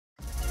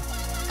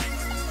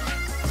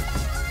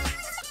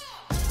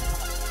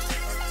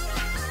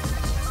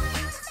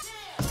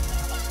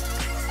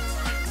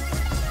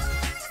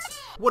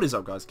What is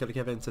up guys,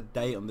 Killerkev, and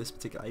today on this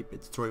particular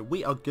 8-bit tutorial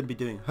we are going to be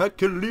doing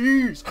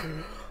Hercules!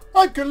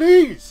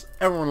 Hercules!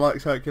 Everyone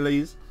likes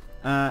Hercules.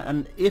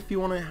 And if you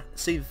want to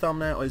see the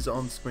thumbnail, it's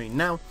on screen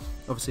now.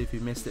 Obviously if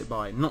you missed it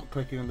by not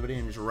clicking on the video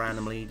and just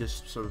randomly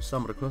just sort of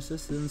stumbled across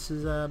this, then this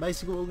is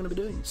basically what we're going to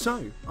be doing.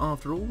 So,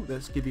 after all,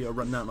 let's give you a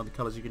rundown of the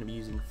colours you're going to be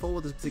using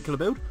for this particular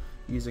build.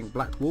 Using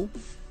black wool,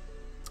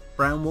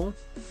 brown wool,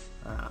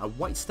 a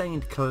white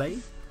stained clay.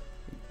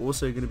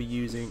 Also going to be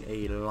using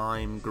a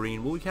lime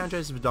green wool. You can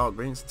change this for dark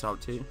green, it's entirely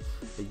up to you.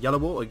 The yellow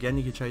wool, again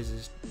you can change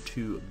this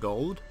to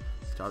gold,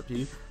 it's entirely up to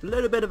you. A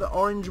little bit of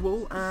orange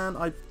wool, and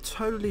I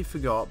totally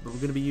forgot, but we're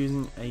going to be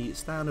using a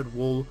standard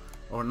wool,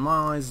 or in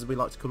my eyes as we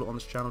like to call it on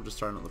this channel, just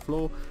thrown on the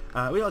floor.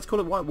 We like to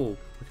call it white wool,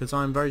 because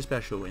I'm very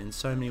special in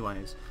so many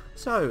ways.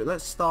 So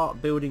let's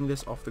start building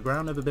this off the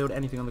ground. Never build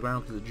anything on the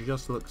ground because it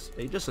just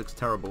looks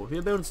terrible. If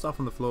you're building stuff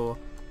on the floor,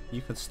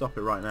 you can stop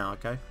it right now,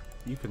 okay?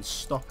 You can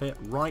stop it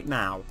right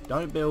now.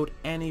 Don't build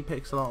any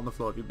pixel art on the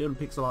floor. If you're building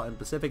pixel art in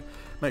Pacific,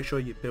 make sure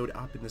you build it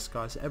up in the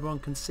sky so everyone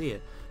can see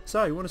it.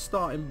 So you want to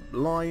start in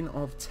line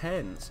of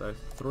 10. So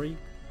 3,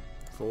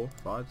 4,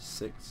 5,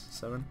 6,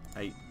 7,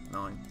 8,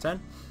 9, 10.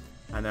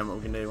 And then what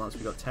we're going to do once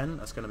we've got 10,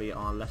 that's going to be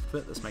our left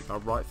foot. Let's make our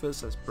right foot.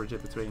 So let's bridge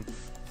it between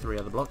 3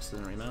 other blocks.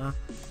 Doesn't really matter.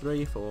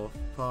 3, 4,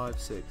 5,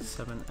 6,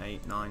 7,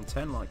 8, 9,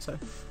 10, like so.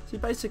 So you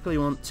basically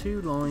want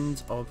 2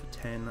 lines of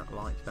 10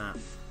 like that.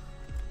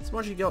 So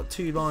once you've got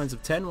 2 lines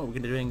of 10, what we're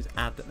going to do is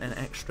add an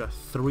extra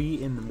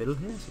 3 in the middle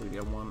here. So we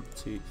go 1,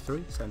 2,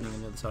 3. Same thing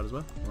on the other side as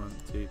well. 1,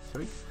 2,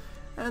 3.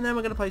 And then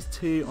we're going to place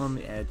 2 on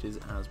the edges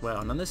as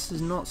well. Now this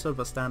is not sort of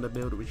a standard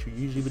build which you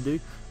usually would do.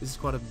 This is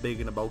quite a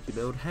big and a bulky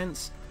build.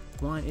 Hence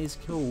why it is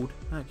called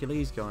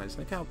Hercules, guys.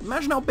 Look how,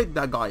 imagine how big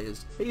that guy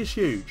is. He is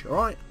huge,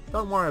 alright?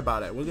 Don't worry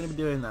about it. We're going to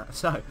be doing that.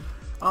 So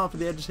after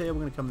the edges here, we're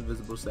going to come to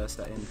visible stair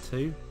set in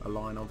 2. A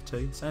line of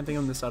 2. Same thing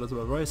on this side as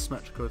well. Very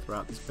symmetrical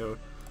throughout this build,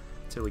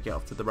 until we get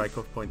off to the break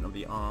off point of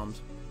the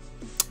arms.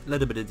 A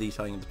little bit of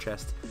detailing of the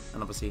chest,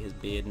 and obviously his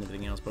beard and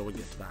everything else, but we'll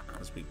get to that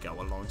as we go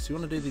along. So you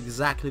want to do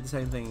exactly the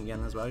same thing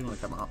again as well. You want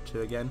to come up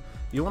 2 again.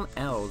 You want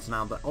L's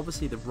now, but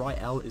obviously the right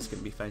L is going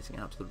to be facing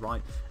out to the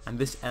right, and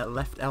this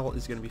left L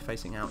is going to be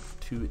facing out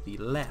to the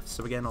left.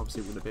 So again,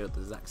 obviously we're going to build the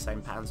exact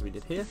same pattern as we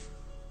did here.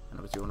 And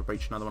obviously you want to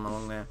breach another one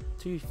along there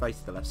to face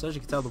the left. So as you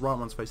can tell, the right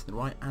one's facing the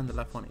right and the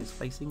left one is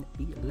facing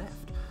the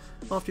left.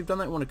 After you've done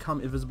that, you want to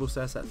come invisible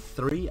stair set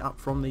 3 up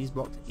from these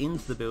blocks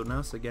into the build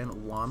now. So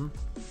again, 1,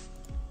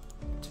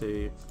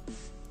 2,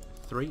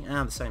 3,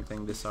 and the same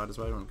thing this side as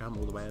well. You want to come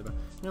all the way over.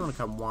 You want to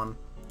come 1,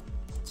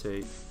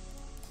 2,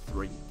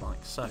 3,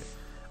 like so.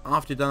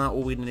 After you've done that,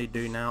 all we need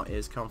to do now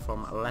is come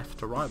from left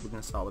to right. We're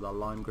going to start with our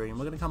lime green.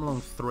 We're going to come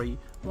along 3,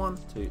 1,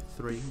 2,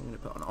 3. We're going to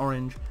put an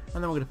orange, and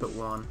then we're going to put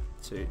 1,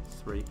 2,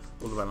 3,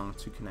 all the way along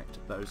to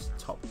connect those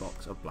top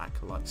blocks of black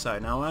like so.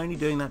 Now we're only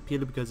doing that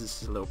purely because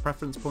this is a little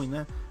preference point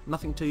there.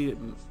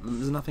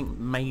 There's nothing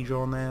major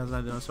on there.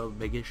 There's no sort of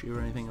big issue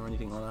or anything like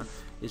that.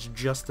 It's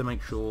just to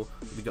make sure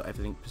that we got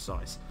everything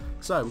precise.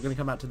 So we're going to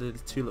come back to the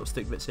 2 little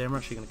stick bits here. I'm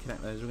actually going to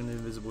connect those. We're going to do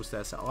invisible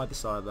stairs set either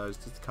side of those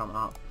just to come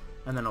up,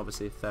 and then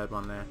obviously a 3rd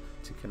one there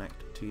to connect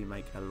to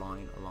make a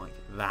line like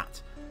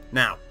that.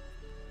 Now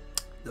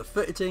the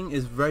footing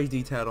is very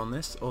detailed on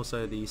this.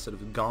 Also the sort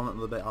of garment a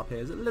little bit up here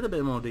is a little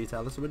bit more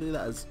detailed, so we'll do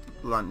that as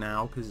right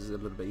now because it's a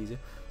little bit easier.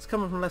 It's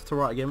coming from left to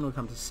right again. We'll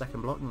come to the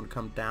 2nd block and we'll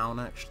come down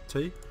actually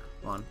 2,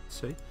 1,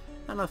 2,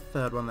 and a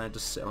 3rd one there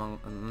just sit along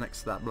next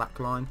to that black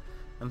line.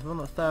 And from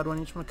the 3rd one,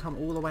 you just want to come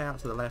all the way out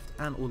to the left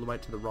and all the way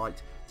to the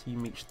right till you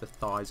reach the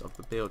thighs of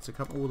the build. So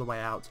come all the way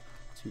out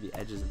to the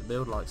edges of the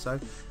build like so.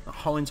 The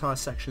whole entire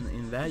section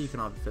in there you can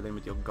either fill in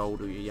with your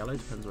gold or your yellow,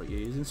 depends what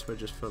you're using. So we'll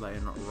just fill that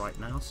in right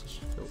now. So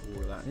just fill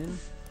all of that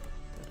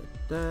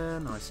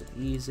in. Nice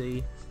and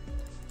easy.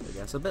 There we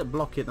go. It's a bit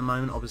blocky at the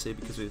moment, obviously,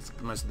 because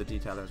most of the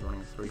detail is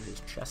running through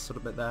his chest sort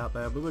of bit there out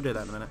there, but we'll do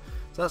that in a minute.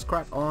 So let's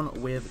crack on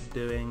with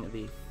doing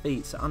the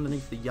feet. So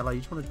underneath the yellow, you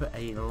just want to put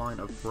a line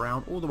of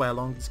brown all the way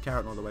along, this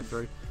carrot all the way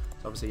through.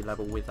 So obviously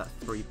level with that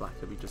 3 black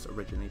that we just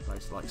originally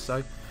placed like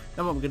so.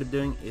 Then what we're going to be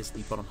doing is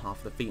the bottom half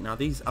of the feet. Now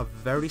these are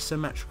very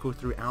symmetrical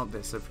throughout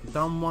this. So if you've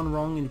done one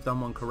wrong and you've done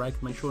one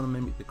correct, make sure to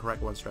mimic the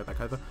correct one straight back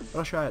over. But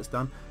I'll show you how it's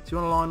done. So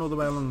you want to line all the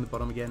way along the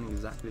bottom again,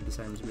 exactly the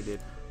same as we did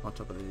on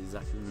top of the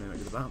exactly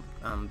mimic the bottom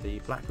and the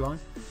black line.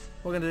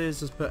 What we're going to do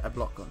is just put a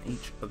block on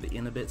each of the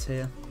inner bits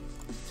here,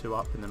 2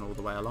 up and then all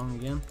the way along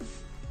again,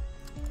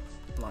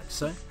 like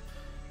so.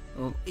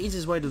 Well,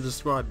 easiest way to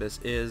describe this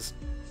is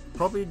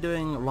probably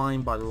doing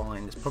line by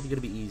line. It's probably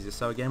going to be easier.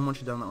 So again, once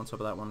you've done that on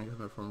top of that one, we're going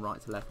to go from right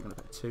to left. We're going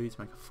to put 2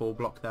 to make a full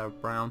block there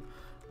of brown.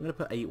 We're going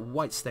to put a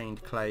white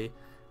stained clay,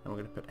 and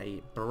we're going to put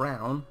a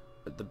brown,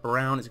 but the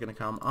brown is going to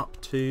come up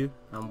 2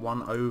 and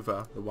 1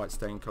 over the white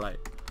stained clay.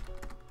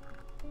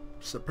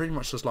 So pretty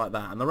much just like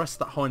that, and the rest of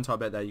that whole entire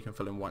bit there you can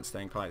fill in white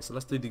stained clay. So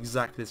let's do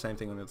exactly the same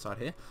thing on the other side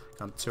here.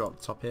 Come 2 up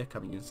the top here,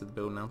 coming into the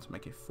build now to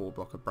make a full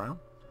block of brown,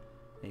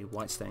 a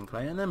white stained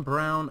clay, and then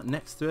brown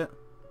next to it,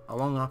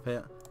 along up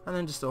it, and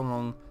then just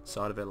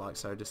alongside of it like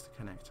so, just to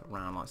connect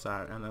around like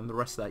so, and then the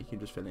rest of that you can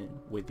just fill in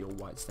with your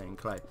white stained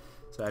clay.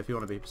 So if you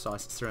want to be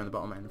precise, it's 3 on the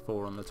bottom and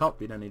 4 on the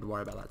top. You don't need to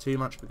worry about that too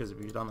much, because if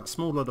you've done that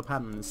small little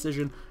pattern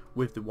incision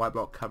with the white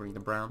block covering the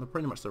brown, then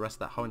pretty much the rest of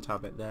that whole entire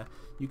bit there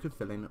you could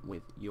fill in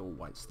with your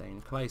white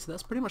stained clay. So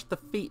that's pretty much the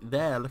feet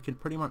there, looking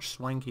pretty much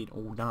swanky and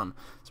all done.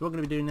 So what we're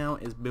going to be doing now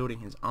is building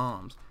his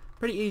arms.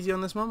 Pretty easy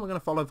on this one. We're going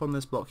to follow from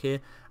this block here,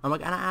 and we're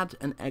going to add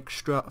an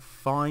extra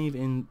 5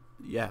 in,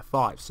 yeah,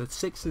 5, so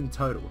 6 in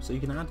total. So you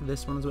can add to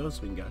this one as well,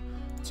 so we can go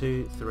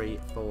 2, 3,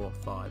 4,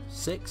 5,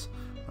 6.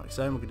 Like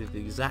so, and we're going to do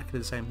exactly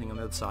the same thing on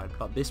the other side,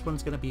 but this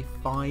one's going to be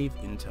 5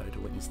 in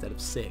total instead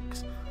of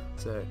 6.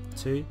 So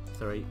 2,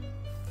 3,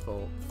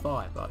 4,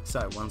 5, like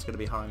so. One's going to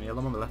be higher than the other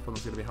one, the left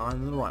one's going to be higher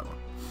than the right one.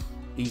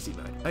 Easy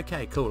mode.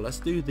 Okay, cool. Let's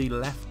do the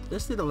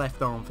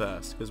left arm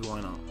first, because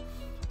why not?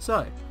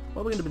 So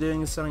what we're going to be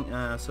doing is something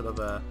sort of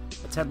a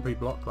temporary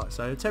block like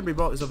so. A temporary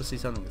block is obviously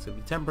something that's going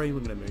to be temporary.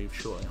 We're going to move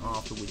shortly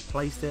after we've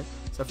placed it.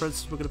 So for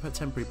instance, we're going to put a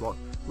temporary block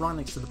right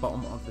next to the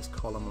bottom of this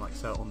column like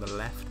so on the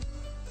left,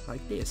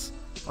 like this.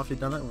 After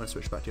you've done that, we're going to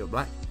switch back to your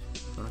black.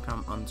 You want to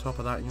come on top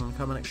of that, and you want to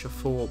come an extra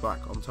 4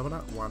 back on top of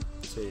that. 1,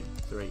 2,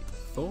 3,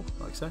 4,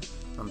 like so.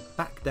 And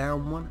back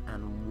down 1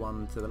 and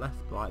 1 to the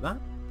left, like that.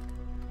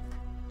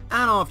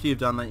 And after you've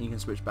done that, you can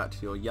switch back to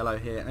your yellow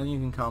here, and you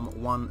can come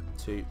 1,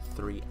 2,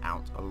 3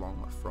 out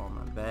along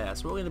from there.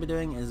 So what we're going to be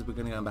doing is we're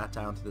going to go back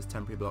down to this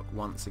temporary block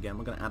once again.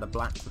 We're going to add a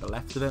black to the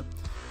left of it,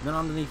 and then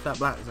underneath that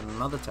black is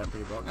another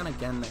temporary block, and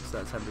again next to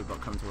that temporary block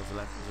come towards the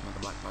left is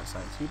another black like so.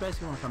 So you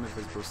basically want to come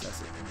invisible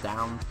status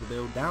down to the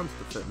build, down to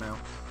the foot now,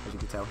 as you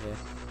can tell here.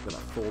 We've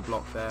got that 4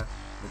 block there.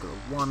 We've got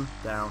a 1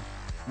 down,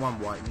 1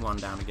 white, and 1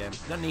 down again.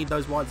 You don't need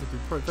those whites. If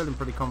you're feeling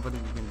pretty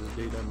confident, you can just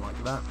do them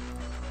like that.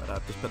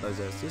 But just put those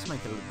there, so just make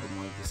it a little bit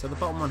more easy. So the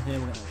bottom one here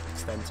we're going to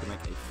extend to make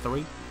a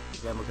 3.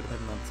 Again, we're going to put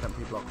another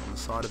temporary block on the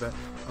side of it,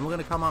 and we're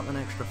going to come up an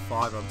extra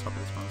 5 on top of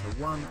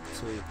this one.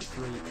 So 1, 2,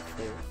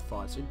 3, 4,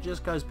 5. So it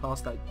just goes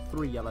past that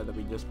 3 yellow that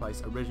we just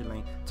placed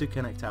originally to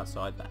connect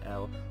outside that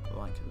L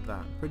like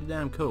that. Pretty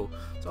damn cool.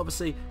 So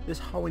obviously this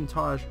whole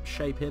entire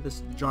shape here,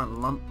 this giant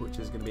lump which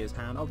is going to be his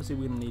hand, obviously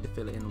we're going to need to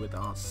fill it in with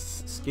our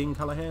skin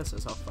colour here. So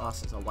it's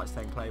our white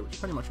stained clay, which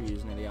pretty much we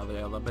use in any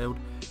other build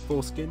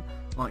for skin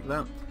like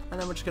that. And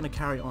then we're just going to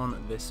carry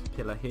on this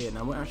pillar here.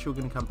 Now we're actually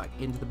going to come back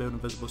into the build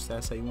invisible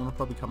stair, so you want to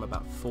probably come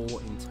about 4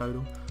 in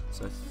total.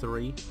 So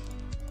 3,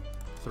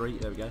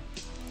 there we go,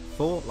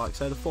 4 like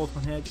so. The 4th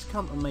one here, just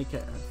come and make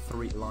it a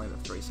 3 line of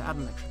 3, so add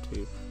an extra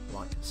 2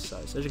 like so.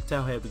 So as you can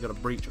tell here, we've got a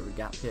breach or a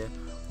gap here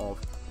of,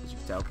 as you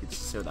can tell, you can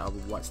seal that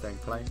with white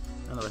stained clay,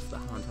 and the rest of the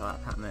whole entire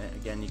pattern there,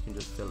 again, you can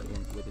just fill it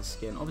in with his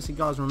skin. Obviously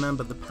guys,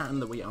 remember the pattern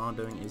that we are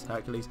doing is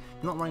Hercules.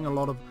 You're not wearing a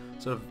lot of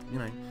sort of, you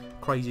know,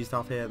 crazy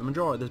stuff here. The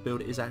majority of this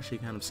build is actually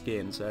kind of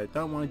skin, so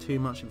don't worry too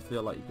much if you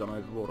feel like you've gone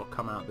overboard or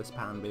come out this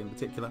pattern in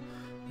particular,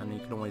 and you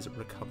can always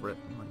recover it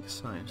like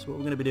so. So what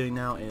we're going to be doing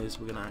now is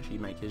we're going to actually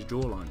make his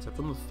jawline. So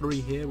from the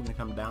 3 here, we're going to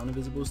come down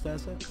invisible stair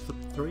set.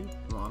 3,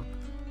 1,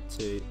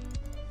 2,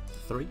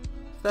 3.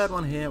 Third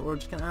one here, we're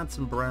just going to add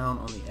some brown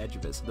on the edge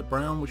of it. So the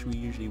brown, which we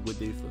usually would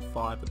do for the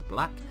 5 with the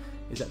black,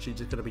 is actually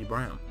just going to be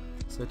brown.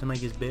 So to make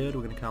his beard,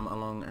 we're going to come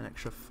along an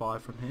extra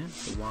 5 from here.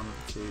 So 1,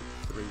 2,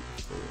 3,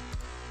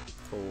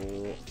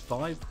 4,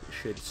 5. It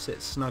should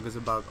sit snug as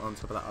a bug on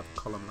top of that other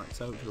column like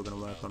so, which we're going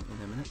to work on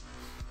in a minute.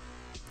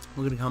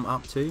 We're going to come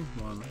up to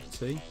 1,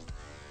 2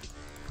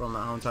 from that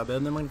whole entire build,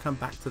 and then we're going to come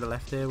back to the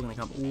left here. We're going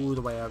to come all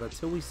the way over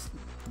till we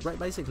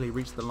basically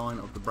reach the line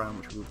of the brown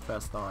which we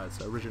first started.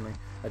 So originally,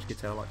 as you can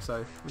tell, like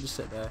so, we just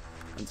sit there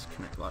and just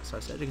connect like so.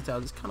 So as you can tell,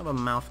 there's kind of a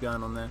mouth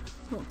going on there,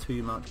 not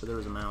too much, but there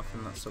is a mouth,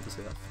 and that's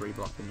obviously that 3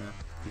 block in there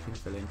you can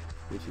fill in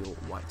with your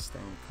white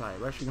stained clay.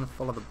 We're actually going to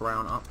follow the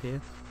brown up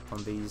here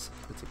on these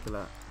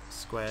particular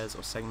squares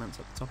or segments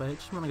at the top of it.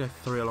 Just want to go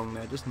 3 along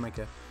there just to make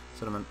a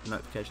sort of a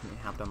notification that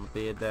you have done the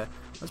beard there.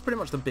 That's pretty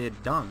much the beard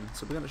done.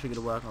 So we're actually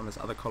going to work on this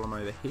other column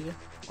over here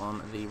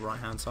on the right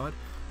hand side.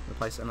 We'll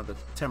place another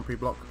temporary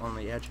block on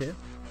the edge here,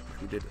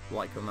 which we did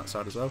like on that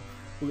side as well.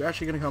 We're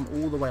actually going to come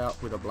all the way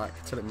up with a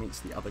black till it meets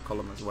the other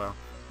column as well.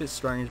 A bit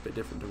strange, a bit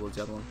different towards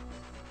the other one.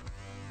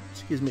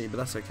 Excuse me, but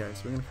that's okay.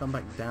 So we're going to come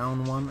back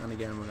down 1, and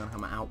again we're going to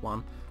come out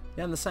 1.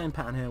 Yeah, and the same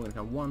pattern here, we're going to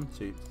come 1,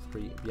 2,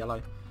 3 of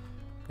yellow.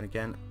 And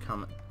again,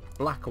 come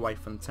black away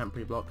from the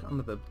temporary block,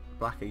 under the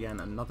black again,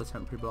 another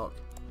temporary block,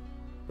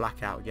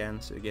 black out again,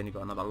 so again you've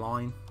got another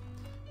line.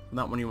 From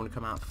that one you want to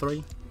come out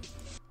 3,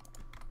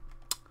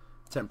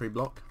 temporary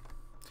block,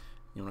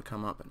 you want to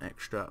come up an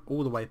extra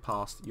all the way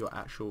past your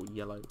actual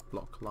yellow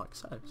block like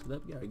so. So there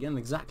we go, again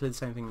exactly the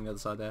same thing on the other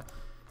side there.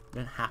 You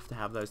don't have to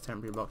have those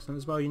temporary blocks, and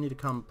as well you need to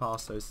come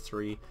past those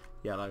 3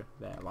 yellow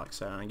there like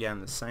so. And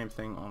again the same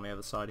thing on the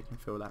other side, you can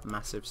fill that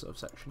massive sort of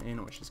section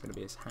in, which is going to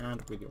be his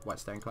hand with your white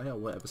stained clay or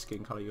whatever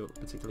skin colour you're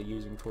particularly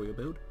using for your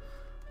build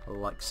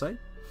like so.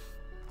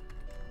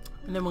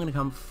 And then we're going to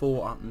come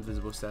 4 up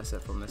invisible stair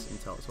set from this in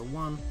total. So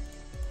 1,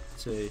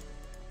 2,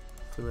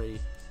 3,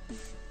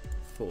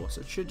 4.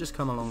 So it should just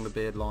come along the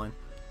beard line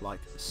like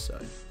so.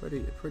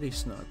 Pretty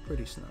snug,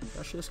 pretty snug.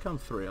 Actually, let's come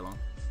 3 along.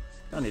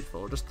 Don't need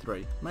 4, just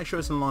 3. Make sure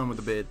it's in line with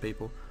the beard,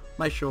 people.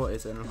 Make sure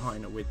it's in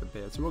line with the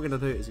beard. So what we're going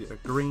to do is get a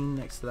green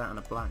next to that and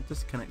a black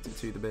just to connect it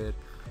to the beard.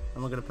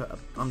 And we're going to put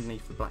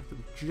underneath the black that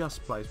we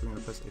just placed, we're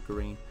going to put a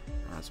green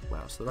as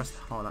well. So the rest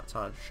of that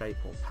type of shape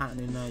or pattern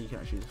in there, you can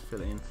actually just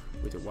fill it in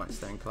with your white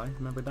stained clay.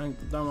 Remember, don't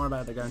worry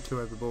about it going too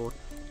overboard.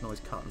 You can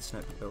always cut and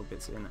snip the little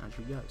bits in as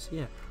you go. So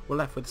yeah, we're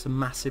left with some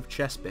massive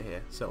chest bit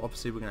here. So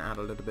obviously we're going to add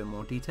a little bit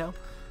more detail.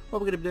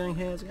 What we're going to be doing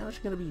here is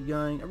actually going to be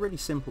going a really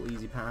simple,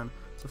 easy pattern.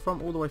 So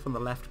from all the way from the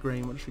left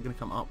green, we're actually going to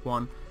come up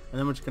one, and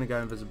then we're just going to go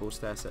invisible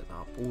stair set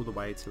up all the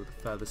way to the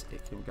furthest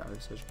it can go.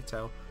 So as you can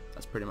tell,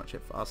 that's pretty much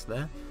it for us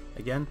there.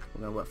 Again,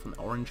 we're going to work from the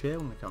orange here.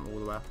 We're going to come all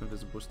the way up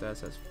invisible stair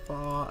set as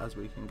far as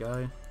we can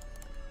go,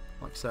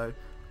 like so.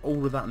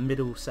 All of that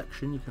middle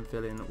section you can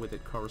fill in with a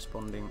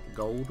corresponding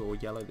gold or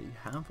yellow that you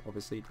have,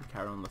 obviously to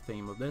carry on the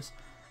theme of this.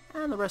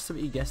 And the rest of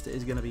it, you guessed it,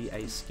 is going to be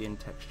a skin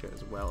texture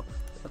as well.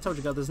 I told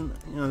you guys,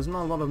 there's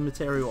not a lot of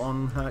material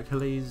on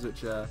Hercules,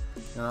 which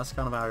that's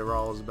kind of how he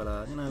rolls.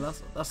 But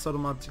that's sort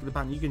of my particular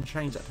pattern. You can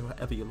change that to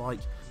whatever you like.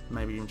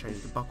 Maybe you can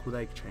change the buckle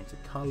there, you can change the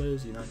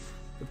colours.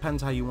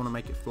 Depends how you want to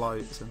make it flow.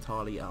 It's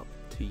entirely up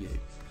to you.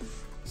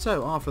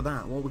 So after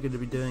that, what we're going to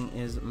be doing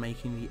is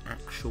making the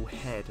actual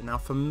head. Now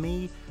for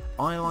me,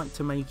 I like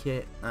to make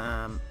it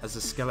as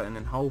a skeleton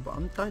in whole, but I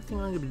don't think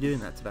I'm going to be doing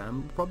that today.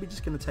 I'm probably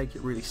just going to take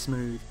it really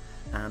smooth.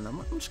 And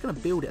I'm just going to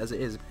build it as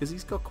it is because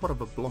he's got quite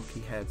of a blocky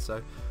head. So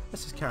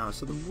let's just carry on.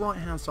 So the right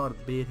hand side of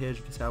the beard here, as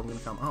you can tell, we're going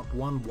to come up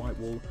one white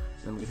wall, and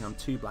then we're going to come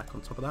 2 black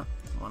on top of that.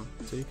 1,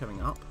 2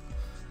 coming up.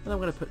 And then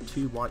we're going to put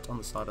 2 white on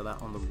the side of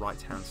that on the right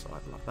hand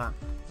side like that.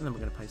 And then we're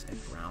going to place a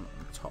brown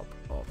on top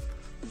of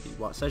the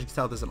white. So as you can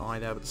tell, there's an eye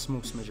there with a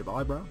small smidge of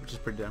eyebrow, which is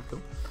pretty damn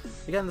cool.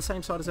 Again, the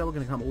same side as there, we're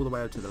going to come all the way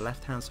over to the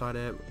left hand side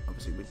here.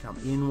 Obviously we'd come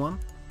in 1,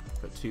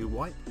 put 2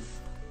 white.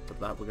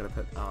 After that we're going to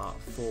put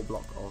 4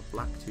 block of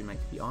black to make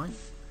the eye.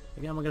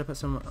 Again, we're going to put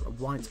some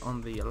white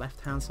on the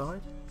left hand side,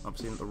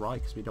 obviously not the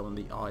right because we don't want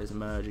the eyes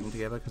merging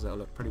together because that'll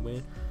look pretty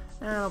weird.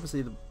 And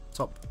obviously the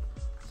top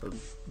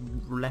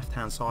left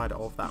hand side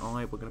of that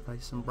eye, we're going to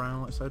place some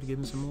brown like so to give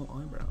him some more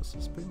eyebrows.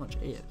 That's pretty much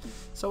it.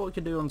 So what we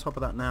can do on top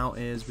of that now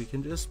is we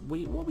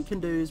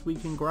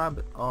can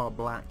grab our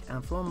black,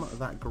 and from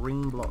that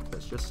green block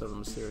that's just sort of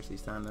mysteriously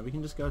standing there, we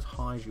can just go as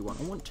high as you want.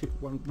 I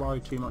won't worry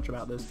too much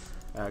about this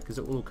because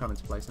it will all come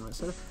into place in it.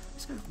 So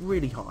let's go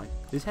really high.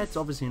 His head's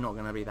obviously not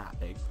going to be that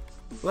big.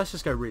 Let's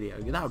just go really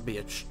high. That would be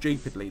a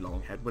stupidly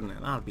long head, wouldn't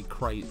it? That would be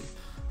crazy.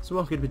 So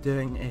what we're going to be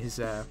doing is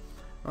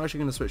we're actually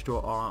going to switch to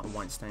our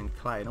white stained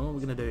clay. Now what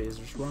we're going to do is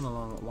just run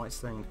along white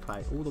stained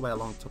clay all the way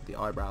along the top of the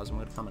eyebrows, and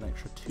we're going to come an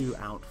extra 2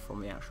 out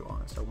from the actual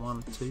eye. So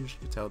 1, 2, as you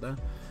can tell there.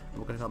 And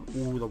we're going to come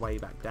all the way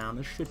back down.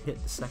 This should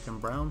hit the second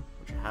brown,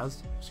 which it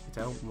has, as you can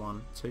tell.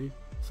 1, 2,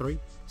 3.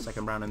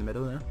 Second brown in the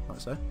middle there,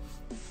 like so.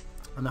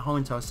 And the whole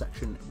entire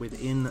section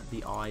within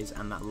the eyes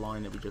and that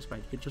line that we just made,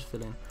 you could just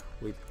fill in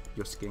with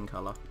your skin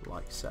colour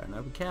like so.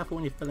 Now be careful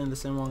when you're filling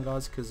this in one,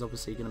 guys, because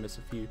obviously you're going to miss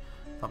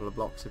a couple of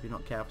blocks if you're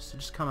not careful. So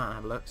just come out and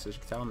have a look. So as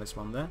you can tell on this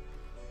one there,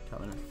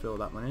 come in and fill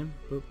that one in,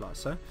 boop, like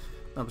so.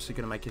 Obviously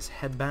going to make his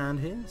headband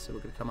here, so we're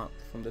going to come up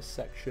from this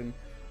section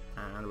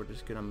and we're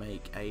just going to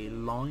make a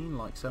line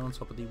like so on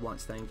top of the white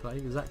stained clay,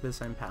 exactly the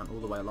same pattern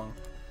all the way along.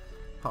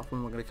 Apart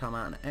from, we're going to come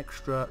out an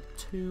extra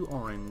 2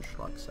 orange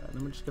like so, and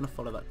then we're just going to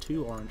follow that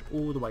 2 orange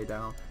all the way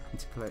down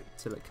until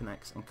it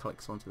connects and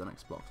clicks onto the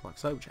next block like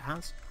so, which it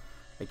has.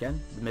 Again,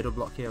 the middle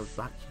block here with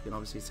black, you can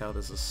obviously tell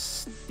there's a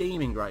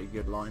steaming great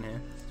good line here,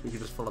 so we can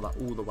just follow that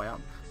all the way up.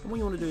 And what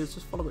you want to do is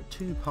just follow it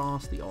 2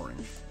 past the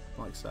orange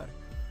like so.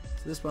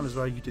 So this one as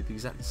well, you do the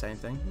exact same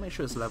thing. Make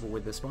sure it's level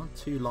with this one.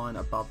 2 line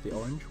above the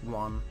orange,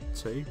 1,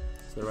 2.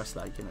 So the rest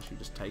of that you can actually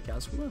just take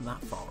out, so we weren't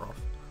that far off.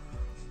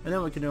 And then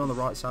what we can do on the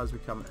right side is we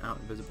come out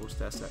invisible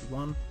stair set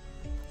 1,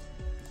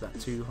 that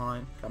 2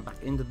 high, come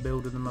back into the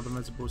build with another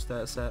invisible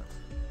stair set,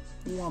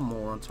 1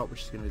 more on top,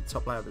 which is going to be the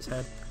top layer of his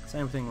head.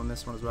 Same thing on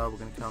this one as well, we're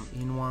going to come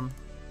in 1,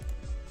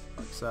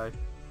 like so.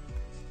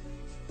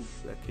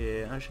 Look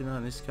here, actually no,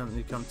 this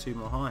can come 2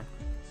 more high.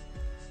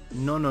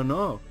 No, no,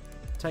 no,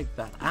 take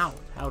that out,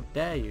 how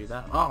dare you,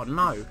 that, oh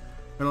no, went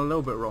a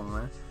little bit wrong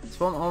there. It's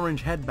from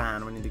orange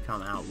headband, we need to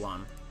come out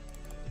 1.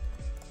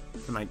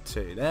 To make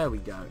 2, there we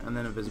go, and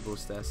then invisible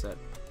stair set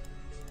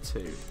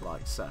 2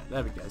 like so,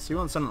 there we go. So you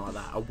want something like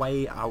that,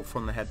 away out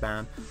from the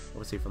headband,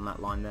 obviously from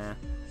that line there,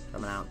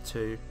 coming out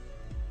 2,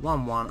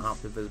 1, 1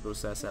 up the invisible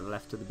stair set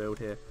left to the build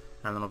here,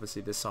 and then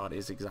obviously this side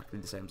is exactly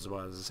the same as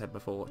well as I said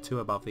before, 2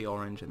 above the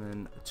orange and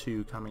then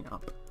 2 coming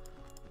up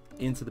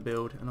into the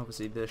build, and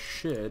obviously this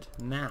should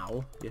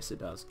now, yes it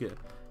does, good,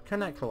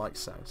 connect like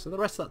so. So the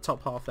rest of that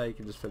top half there you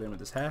can just fill in with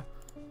this hair.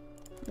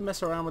 You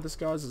mess around with this,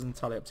 guys, is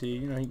entirely up to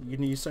you. You know, you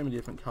can use so many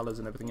different colours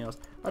and everything else.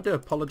 I do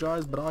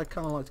apologise, but I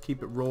kind of like to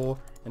keep it raw.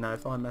 You know,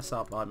 if I mess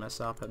up, I mess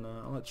up, and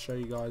I like to show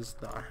you guys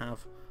that I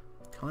have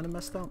kind of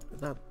messed up.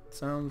 That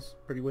sounds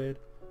pretty weird,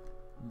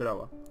 but oh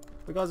well.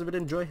 But guys, if you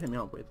did enjoy, hit me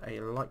up with a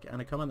like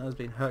and a comment. That has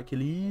been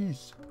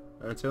Hercules.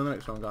 Until the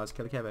next one, guys,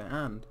 Killerkev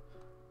and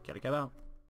Killerkev out.